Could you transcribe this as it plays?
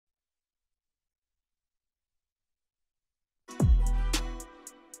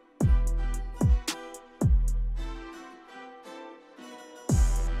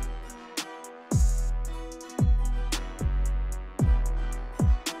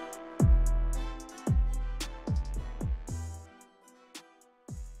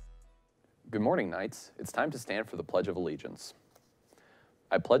Good morning, Knights. It's time to stand for the Pledge of Allegiance.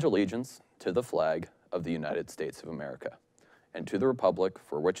 I pledge allegiance to the flag of the United States of America and to the republic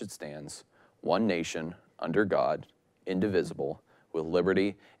for which it stands, one nation, under God, indivisible, with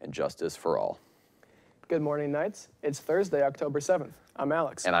liberty and justice for all. Good morning, Knights. It's Thursday, October 7th. I'm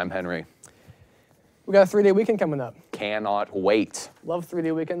Alex. And I'm Henry. We got a 3-day weekend coming up. Cannot wait. Love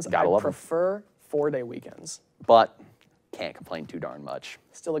 3-day weekends. Gotta love 'em. prefer 4-day weekends. But can't complain too darn much.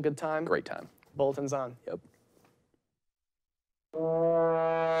 Still a good time. Great time. Bulletin's on. Yep.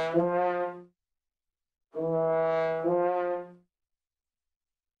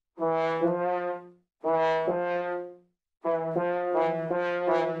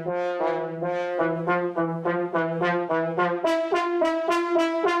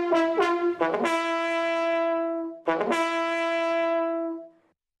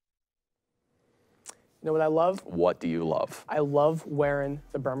 You know what I love? What do you love? I love wearing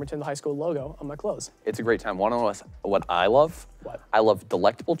the Bremerton High School logo on my clothes. It's a great time. Want to know what I love? What? I love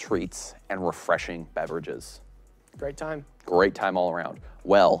delectable treats and refreshing beverages. Great time. Great time all around.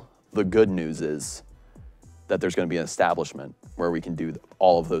 Well, the good news is that there's going to be an establishment where we can do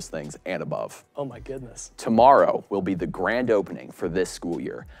all of those things and above. Oh my goodness. Tomorrow will be the grand opening for this school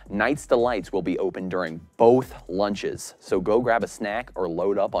year. Knight's Delights will be open during both lunches, so go grab a snack or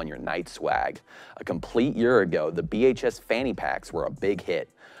load up on your night swag. A complete year ago, the BHS fanny packs were a big hit.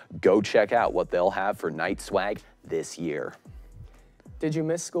 Go check out what they'll have for night swag this year. Did you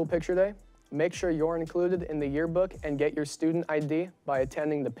miss school picture day? Make sure you're included in the yearbook and get your student ID by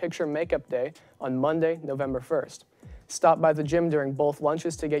attending the picture makeup day on Monday, November 1st. Stop by the gym during both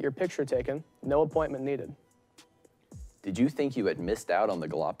lunches to get your picture taken. No appointment needed. Did you think you had missed out on the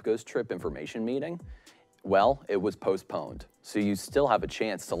Galapagos trip information meeting? Well, it was postponed, so you still have a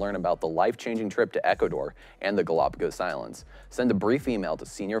chance to learn about the life-changing trip to Ecuador and the Galapagos Islands. Send a brief email to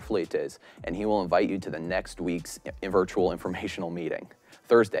Senior Fleites, and he will invite you to the next week's virtual informational meeting,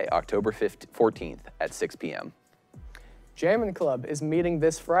 Thursday, October 14th at 6 p.m. Jammin' Club is meeting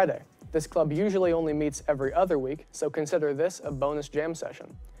this Friday. This club usually only meets every other week, so consider this a bonus jam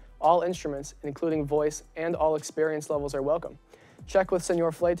session. All instruments, including voice, and all experience levels are welcome. Check with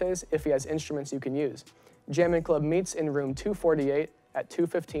Senor Fleites if he has instruments you can use. Jammin' Club meets in room 248 at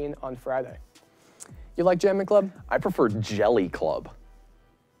 2:15 on Friday. You like Jammin' Club? I prefer Jelly Club.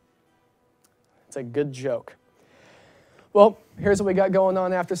 It's a good joke. Well, here's what we got going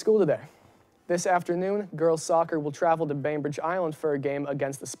on after school today. This afternoon, girls soccer will travel to Bainbridge Island for a game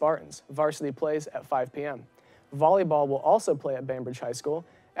against the Spartans. Varsity plays at 5 p.m. Volleyball will also play at Bainbridge High School.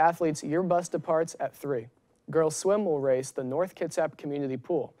 Athletes' year bus departs at 3. Girls swim will race the North Kitsap Community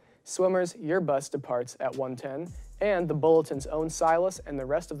Pool. Swimmers' year bus departs at 1:10, and the Bulletin's own Silas and the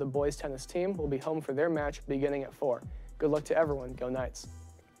rest of the boys' tennis team will be home for their match beginning at 4. Good luck to everyone. Go Knights.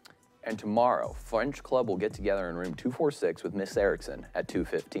 And tomorrow, French Club will get together in room 246 with Miss Erickson at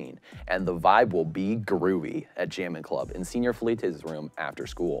 2:15. And the vibe will be groovy at Jammin' Club in Senior Felites' room after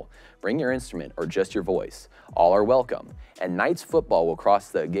school. Bring your instrument or just your voice. All are welcome. And Knights football will cross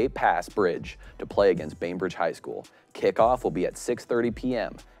the Gate Pass Bridge to play against Bainbridge High School. Kickoff will be at 6:30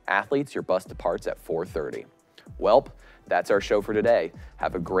 p.m. Athletes, your bus departs at 4:30. Welp, that's our show for today.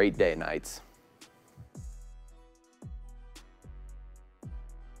 Have a great day, Knights.